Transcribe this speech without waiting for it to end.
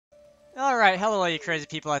Alright, hello all you crazy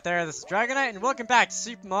people out there, this is Dragonite, and welcome back to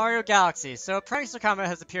Super Mario Galaxy. So, Prankster Comet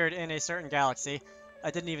has appeared in a certain galaxy.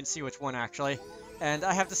 I didn't even see which one, actually. And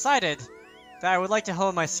I have decided that I would like to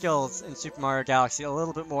hone my skills in Super Mario Galaxy a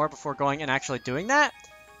little bit more before going and actually doing that.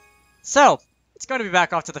 So, it's going to be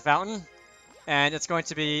back off to the fountain, and it's going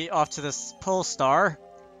to be off to this pole star,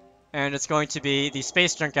 and it's going to be the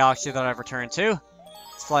space junk galaxy that I've returned to.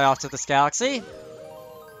 Let's fly off to this galaxy.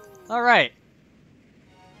 Alright.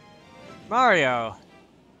 Mario.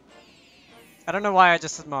 I don't know why I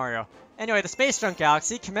just said Mario. Anyway, the Space Junk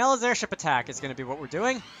Galaxy, Kamela's airship attack is going to be what we're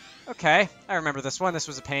doing. Okay, I remember this one. This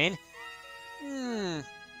was a pain.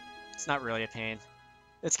 It's not really a pain.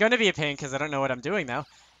 It's going to be a pain because I don't know what I'm doing, though.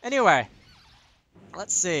 Anyway,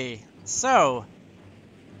 let's see. So,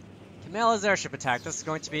 Kamela's airship attack. This is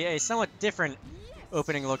going to be a somewhat different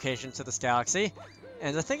opening location to this galaxy.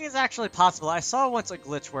 And the thing is actually possible. I saw once a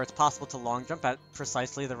glitch where it's possible to long jump at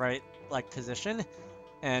precisely the right position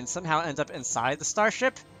and somehow end up inside the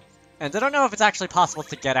starship. And I don't know if it's actually possible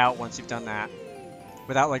to get out once you've done that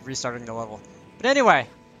without restarting the level. But anyway,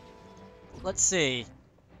 let's see.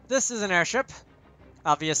 This is an airship.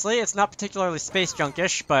 Obviously, it's not particularly space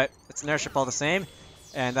junkish, but it's an airship all the same.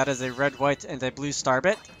 And that is a red, white, and a blue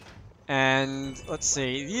starbit. And let's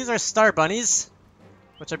see. These are star bunnies,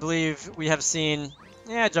 which I believe we have seen.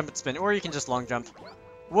 Yeah, jump and spin, or you can just long jump.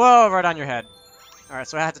 Whoa, right on your head. Alright,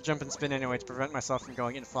 so I had to jump and spin anyway to prevent myself from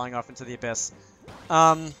going and flying off into the abyss.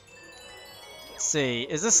 Let's see.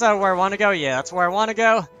 Is this where I want to go? Yeah, that's where I want to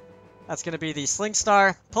go. That's going to be the Sling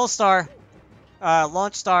Star, Pull Star,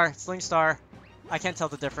 Launch Star, Sling Star. I can't tell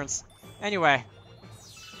the difference. Anyway,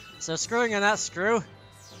 so screwing on that screw,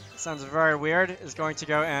 sounds very weird, is going to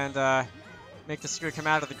go and make the screw come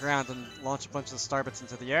out of the ground and launch a bunch of starbits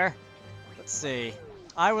into the air. Let's see.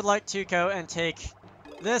 I would like to go and take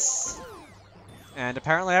this. And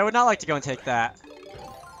apparently I would not like to go and take that.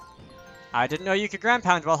 I didn't know you could ground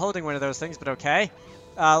pound while holding one of those things, but okay.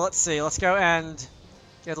 Let's see. Let's go and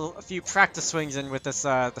get a few practice swings in with this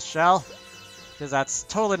the shell. Because that's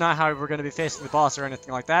totally not how we're going to be facing the boss or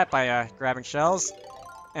anything like that, by grabbing shells.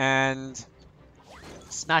 And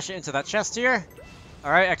smash it into that chest here.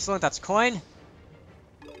 Alright, excellent. That's coin.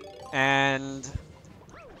 And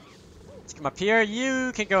let's come up here.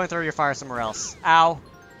 You can go and throw your fire somewhere else. Ow.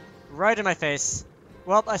 Right in my face.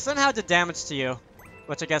 Well, I somehow did damage to you,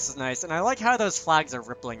 which I guess is nice. And I like how those flags are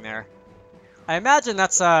rippling there. I imagine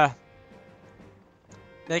that's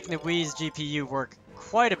making the Wii's GPU work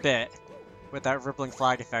quite a bit with that rippling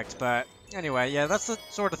flag effect. But anyway, yeah, that's the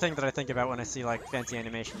sort of thing that I think about when I see fancy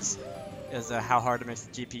animations, is how hard it makes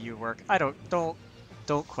the GPU work. I don't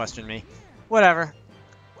question me. Whatever.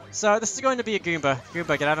 So this is going to be a Goomba.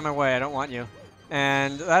 Goomba, get out of my way. I don't want you.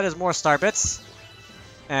 And that is more star bits.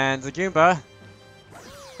 And the Goomba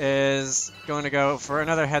is going to go for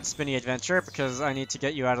another head spinny adventure because I need to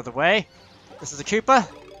get you out of the way. This is a Koopa.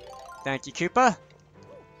 Thank you, Koopa.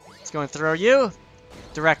 Let's go and throw you.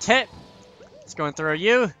 Direct hit. Let's go and throw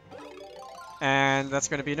you. And that's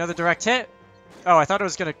going to be another direct hit. Oh, I thought it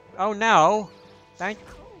was going to... Oh, no.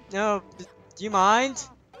 No, do you mind?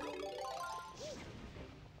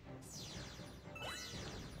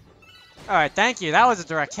 Alright, thank you. That was a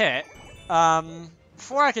direct hit.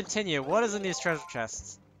 Before I continue, what is in these treasure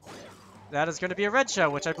chests? That is going to be a red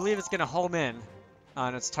shell, which I believe is going to home in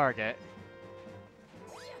on its target.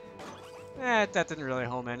 That didn't really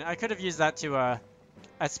home in. I could have used that to,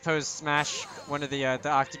 I suppose, smash one of the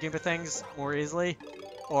Octogoomba things more easily.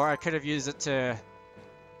 Or I could have used it to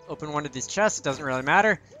open one of these chests. It doesn't really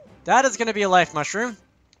matter. That is going to be a life mushroom.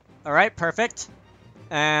 Alright, perfect.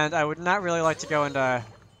 And I would not really like to go and,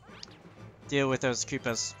 deal with those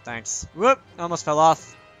Koopas. Thanks. Whoop! Almost fell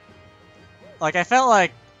off. I felt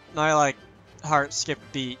like my, heart skipped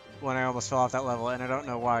a beat when I almost fell off that level, and I don't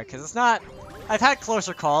know why, because it's not... I've had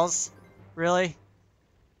closer calls. Really?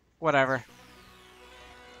 Whatever.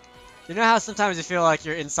 You know how sometimes you feel like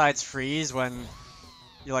your insides freeze when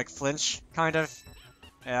you, flinch, kind of?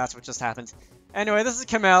 Yeah, that's what just happened. Anyway, this is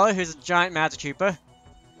Kamela, who's a giant Magikoopa.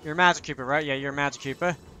 You're a Magikoopa, right? Yeah, you're a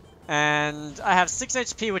Magikoopa. And I have 6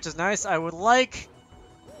 HP, which is nice. I would like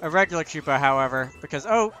a regular Koopa, however, because...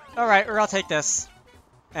 Oh, alright, or I'll take this.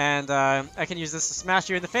 And I can use this to smash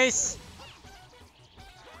you in the face.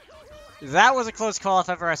 That was a close call if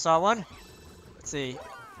ever I saw one. Let's see.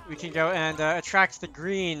 We can go and attract the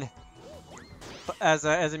green as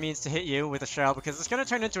a means to hit you with a shell, because it's going to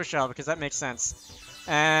turn into a shell, because that makes sense.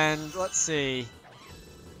 And let's see.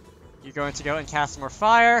 You're going to go and cast more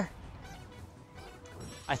fire.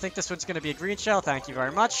 I think this one's going to be a green shell. Thank you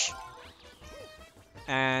very much.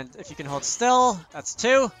 And if you can hold still, that's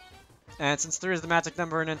 2. And since 3 is the magic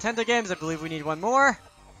number in Nintendo games, I believe we need one more.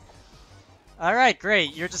 Alright,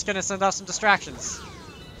 great. You're just gonna send off some distractions.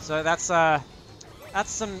 So that's some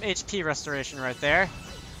HP restoration right there.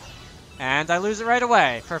 And I lose it right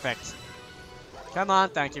away. Perfect. Come on,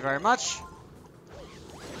 thank you very much.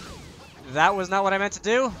 That was not what I meant to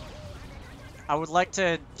do. I would like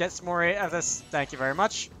to get some more of this. Thank you very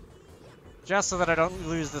much. Just so that I don't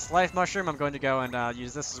lose this life mushroom, I'm going to go and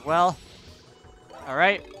use this as well.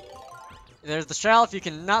 Alright. There's the shell. If you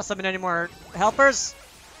can not summon any more helpers.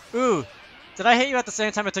 Ooh. Did I hit you at the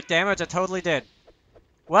same time I took damage? I totally did.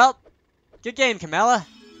 Well, good game, Camilla.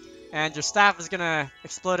 And your staff is going to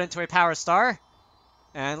explode into a power star.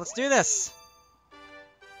 And let's do this.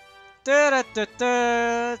 Yeah,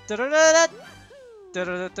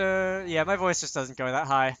 my voice just doesn't go that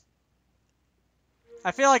high.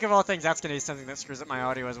 I feel like of all things, that's going to be something that screws up my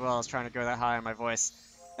audio as well as trying to go that high on my voice.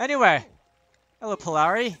 Anyway, hello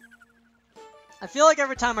Polari. I feel like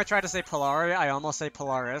every time I try to say Polari, I almost say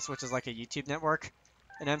Polaris, which is like a YouTube network,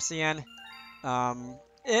 an MCN.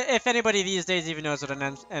 If anybody these days even knows what an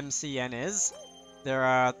MCN is,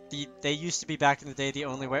 they used to be back in the day the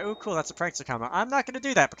only way. Oh, cool, that's a prankster comment. I'm not going to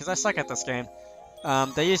do that because I suck at this game.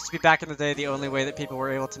 They used to be back in the day the only way that people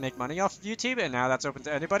were able to make money off of YouTube, and now that's open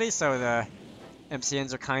to anybody, so the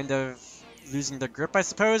MCNs are kind of losing their grip, I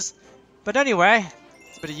suppose. But anyway,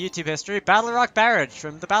 it's a bit of YouTube history. Battle Rock Barrage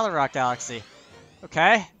from the Battle Rock Galaxy.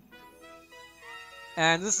 Okay.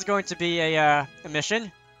 And this is going to be a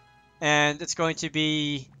mission. And it's going to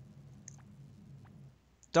be...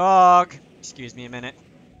 Dog. Excuse me a minute.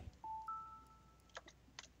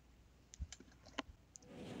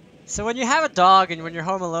 So when you have a dog and when you're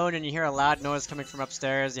home alone and you hear a loud noise coming from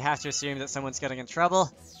upstairs, you have to assume that someone's getting in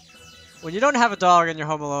trouble. When you don't have a dog and you're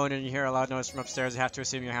home alone and you hear a loud noise from upstairs, you have to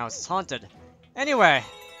assume your house is haunted. Anyway,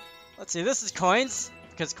 let's see, this is coins,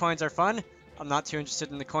 because coins are fun. I'm not too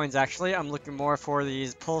interested in the coins, actually. I'm looking more for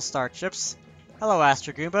these pull star chips. Hello,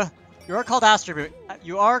 Astro Goomba. You are called Astro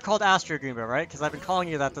Goomba, right? Because I've been calling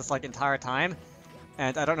you that this, like, entire time.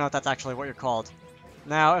 And I don't know if that's actually what you're called.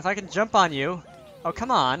 Now, if I can jump on you... Oh,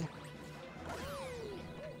 come on.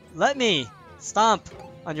 Let me stomp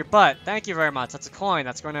on your butt. Thank you very much. That's a coin.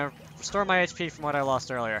 That's going to restore my HP from what I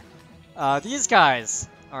lost earlier. These guys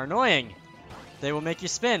are annoying. They will make you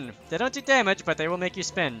spin. They don't do damage, but they will make you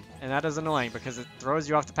spin. And that is annoying because it throws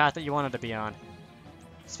you off the path that you wanted to be on.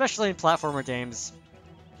 Especially in platformer games.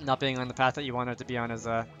 Not being on the path that you wanted to be on is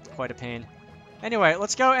quite a pain. Anyway,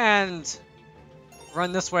 let's go and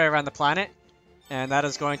run this way around the planet. And that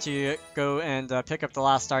is going to go and pick up the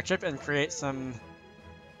last star chip and create some...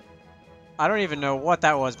 I don't even know what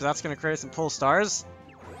that was, but that's going to create some pull stars.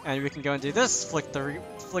 And we can go and do this, flick the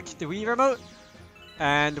Wii remote,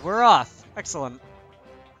 and we're off. Excellent.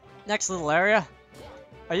 Next little area.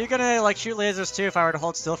 Are you going to like shoot lasers too if I were to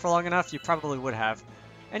hold still for long enough? You probably would have.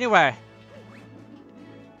 Anyway.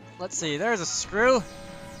 Let's see, there's a screw.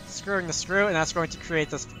 Screwing the screw, and that's going to create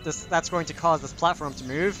that's going to cause this platform to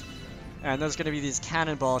move. And there's going to be these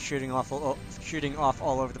cannonballs shooting off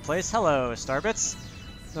all over the place. Hello, Starbits.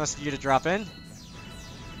 Nice of you to drop in.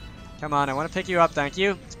 Come on, I want to pick you up, thank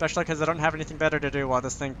you. Especially because I don't have anything better to do while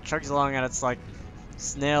this thing chugs along at its, like,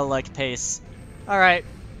 snail-like pace. Alright.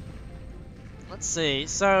 Let's see.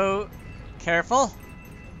 So, careful.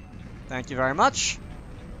 Thank you very much.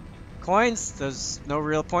 Coins. There's no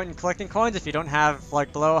real point in collecting coins if you don't have,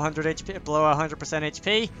 like, below 100 HP, below 100%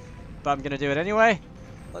 HP. But I'm going to do it anyway.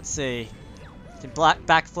 Let's see. You can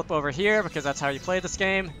backflip over here because that's how you play this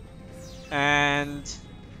game. And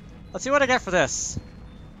let's see what I get for this.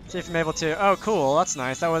 See if I'm able to... Oh, cool. That's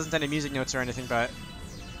nice. That wasn't any music notes or anything, but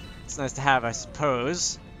it's nice to have, I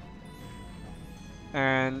suppose.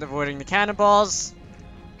 And avoiding the cannonballs,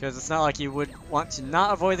 because it's not like you would want to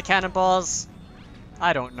not avoid the cannonballs.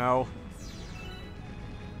 I don't know.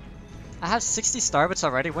 I have 60 Starbits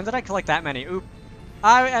already. When did I collect that many? Oop.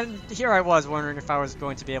 And here I was wondering if I was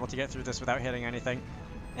going to be able to get through this without hitting anything.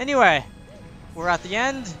 Anyway, we're at the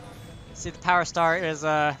end. See, the power star is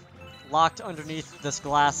locked underneath this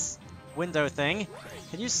glass window thing.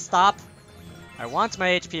 Can you stop? I want my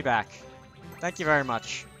HP back. Thank you very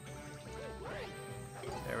much.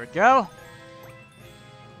 There we go.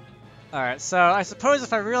 Alright, so I suppose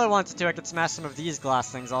if I really wanted to, I could smash some of these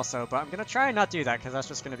glass things also, but I'm going to try and not do that, because that's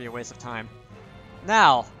just going to be a waste of time.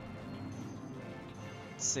 Now,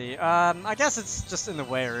 let's see, I guess it's just in the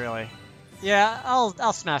way, really. Yeah,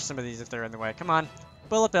 I'll smash some of these if they're in the way. Come on,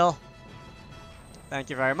 Bullet Bill. Thank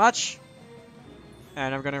you very much.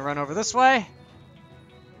 And I'm going to run over this way.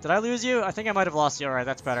 Did I lose you? I think I might have lost you. Alright,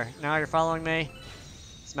 that's better. Now you're following me.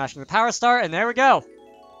 Smashing the power star, and there we go.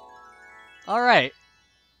 Alright.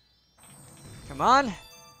 Come on.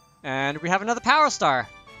 And we have another power star.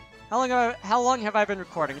 How long have I been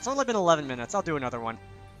recording? It's only been 11 minutes. I'll do another one.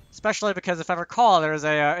 Especially because if I recall, there's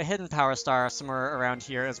a hidden power star somewhere around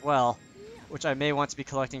here as well, which I may want to be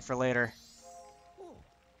collecting for later.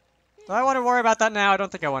 Do I want to worry about that now? I don't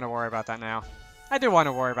think I want to worry about that now. I do want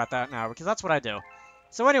to worry about that now, because that's what I do.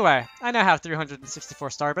 So anyway, I now have 364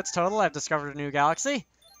 star bits total. I've discovered a new galaxy.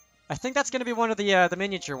 I think that's going to be one of the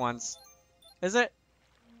miniature ones. Is it?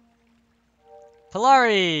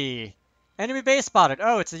 Polari! Enemy base spotted.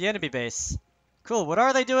 Oh, it's the enemy base. Cool, what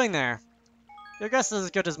are they doing there? Your guess is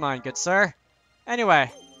as good as mine, good sir.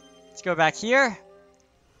 Anyway, let's go back here.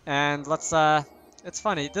 And let's, it's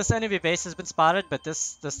funny. This enemy base has been spotted, but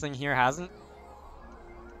this thing here hasn't.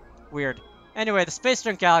 Weird. Anyway, the space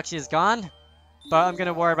junk galaxy is gone. But I'm going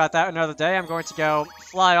to worry about that another day. I'm going to go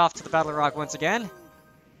fly off to the Battle Rock once again.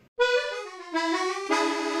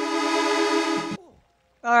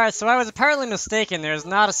 Alright, so I was apparently mistaken. There's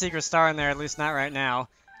not a secret star in there, at least not right now.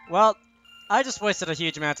 Well, I just wasted a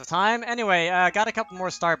huge amount of time. Anyway, got a couple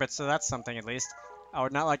more star bits, so that's something at least. I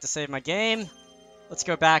would not like to save my game. Let's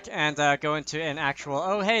go back and go into an actual...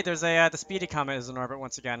 Oh, hey, there's the Speedy Comet is in orbit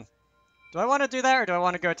once again. Do I want to do that, or do I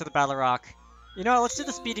want to go to the Battle Rock? You know what, let's do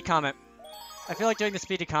the Speedy Comet. I feel like doing the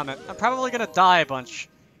Speedy Comet. I'm probably going to die a bunch,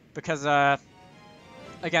 because,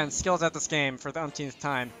 again, skills at this game for the umpteenth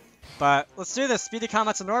time. But let's do this. Speedy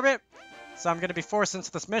Comet's in orbit, so I'm going to be forced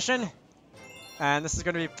into this mission. And this is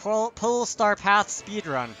going to be Pull Star Path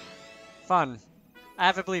Speedrun. Fun. I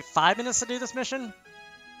have, I believe, 5 minutes to do this mission.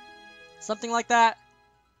 Something like that.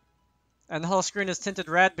 And the whole screen is tinted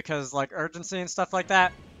red because, like, urgency and stuff like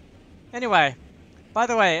that. Anyway, by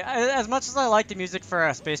the way, as much as I like the music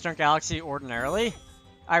for Space Junk Galaxy ordinarily,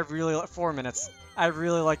 4 minutes. I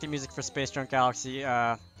really like the music for Space Junk Galaxy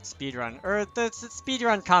Speedrun, or the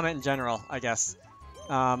Speedrun Comet in general, I guess.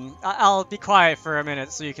 I'll be quiet for a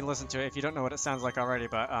minute so you can listen to it if you don't know what it sounds like already,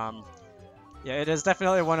 but yeah, it is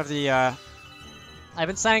definitely one of the... I've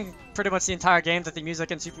been saying pretty much the entire game that the music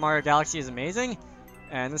in Super Mario Galaxy is amazing,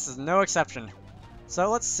 and this is no exception. So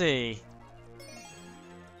let's see.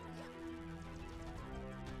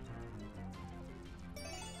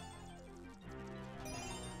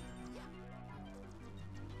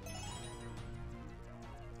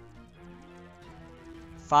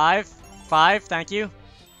 Five, thank you.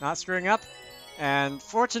 Not screwing up. And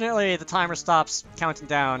fortunately, the timer stops counting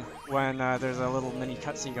down when there's a little mini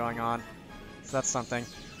cutscene going on. So that's something.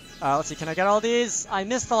 Let's see, can I get all these? I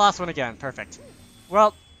missed the last one again. Perfect.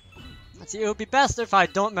 Well, let's see, it would be best if I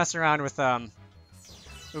don't mess around with,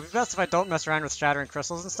 shattering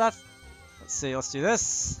crystals and stuff. Let's see, let's do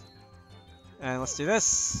this. And let's do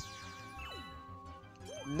this.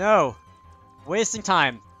 No. Wasting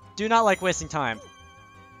time. Do not like wasting time.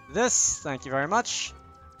 This, thank you very much.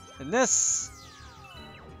 And this.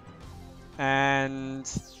 And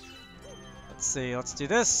let's see, let's do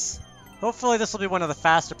this. Hopefully this will be one of the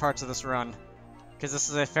faster parts of this run, because this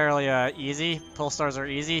is a fairly easy. Pull stars are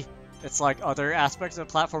easy. It's like other aspects of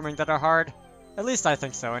platforming that are hard. At least I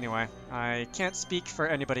think so, anyway. I can't speak for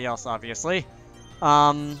anybody else, obviously.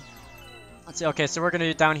 Let's see, okay, so we're going to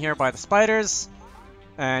be down here by the spiders.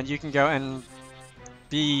 And you can go and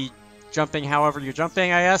be jumping however you're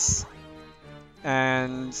jumping, I guess.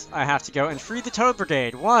 And I have to go and free the Toad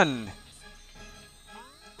Brigade. 1,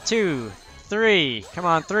 2, 3. Come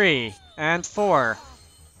on, 3. And 4.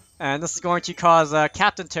 And this is going to cause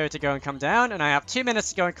Captain Toad to go and come down, and I have 2 minutes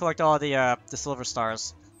to go and collect all the silver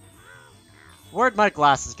stars. Where'd my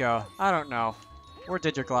glasses go? I don't know. Where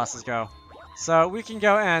did your glasses go? So we can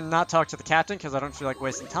go and not talk to the captain, because I don't feel like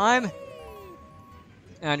wasting time.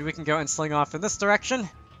 And we can go and sling off in this direction.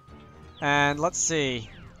 And let's see.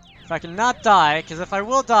 If I can not die, because if I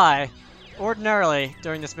will die, ordinarily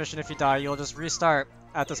during this mission if you die, you'll just restart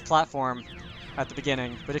at this platform at the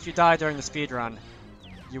beginning. But if you die during the speed run,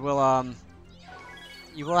 you will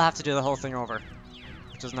have to do the whole thing over,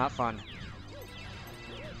 which is not fun.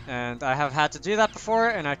 And I have had to do that before,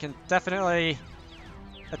 and I can definitely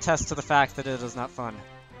attest to the fact that it is not fun.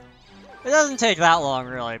 It doesn't take that long,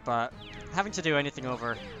 really, but having to do anything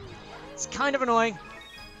over, it's kind of annoying.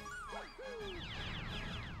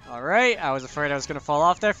 Alright, I was afraid I was going to fall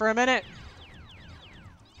off there for a minute.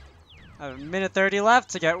 I have a minute 30 left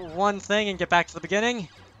to get one thing and get back to the beginning.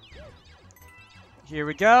 Here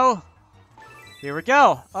we go. Here we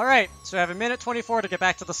go. Alright, so I have a minute 24 to get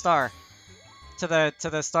back to the star. To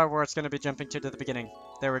the star where it's going to be jumping to the beginning.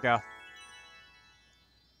 There we go.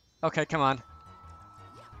 Okay, come on.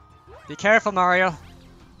 Be careful, Mario.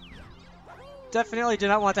 Definitely do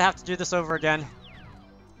not want to have to do this over again.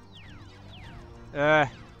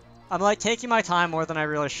 I'm like taking my time more than I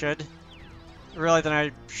really should. really than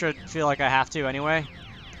I should feel like I have to anyway,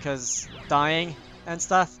 because dying and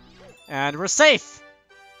stuff. And we're safe!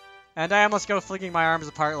 And I almost go flinging my arms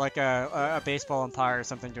apart like a baseball umpire or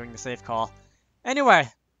something doing the safe call. Anyway,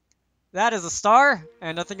 that is a star,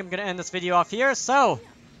 and I think I'm going to end this video off here, so...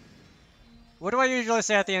 What do I usually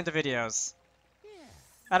say at the end of videos?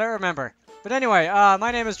 I don't remember. But anyway,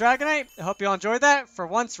 my name is Dragonite. I hope you all enjoyed that. For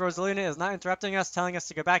once, Rosalina is not interrupting us, telling us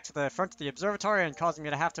to go back to the front of the observatory and causing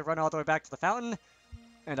me to have to run all the way back to the fountain.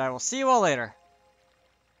 And I will see you all later.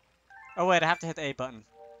 Oh wait, I have to hit the A button.